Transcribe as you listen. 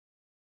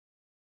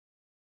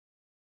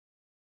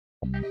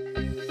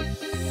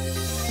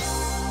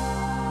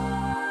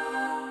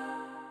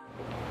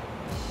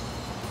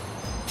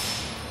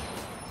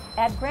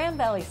At Grand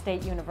Valley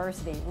State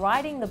University,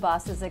 riding the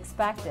bus is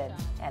expected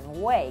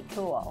and way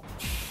cool.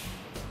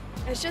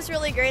 It's just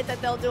really great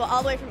that they'll do it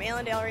all the way from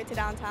Allendale right to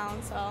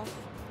downtown, so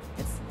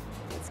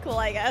it's cool,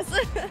 I guess.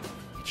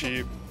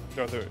 Cheap,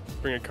 don't have to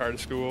bring a car to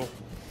school.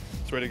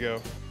 It's the way to go.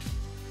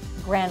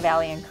 Grand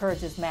Valley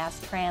encourages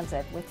mass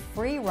transit with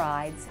free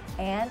rides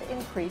and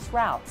increased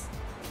routes.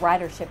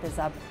 Ridership is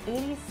up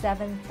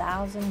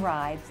 87,000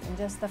 rides in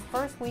just the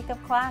first week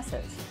of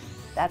classes.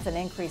 That's an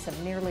increase of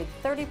nearly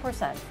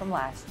 30% from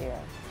last year.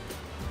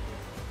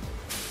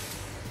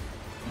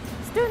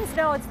 Students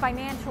know it's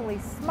financially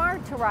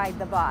smart to ride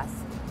the bus.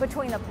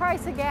 Between the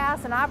price of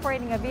gas and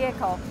operating a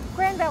vehicle,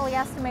 Grand Valley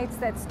estimates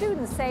that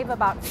students save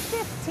about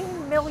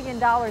 $15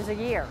 million a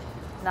year.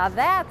 Now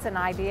that's an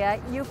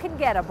idea you can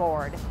get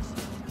aboard.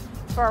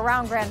 For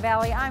Around Grand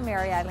Valley, I'm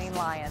Mary Eileen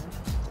Lyon.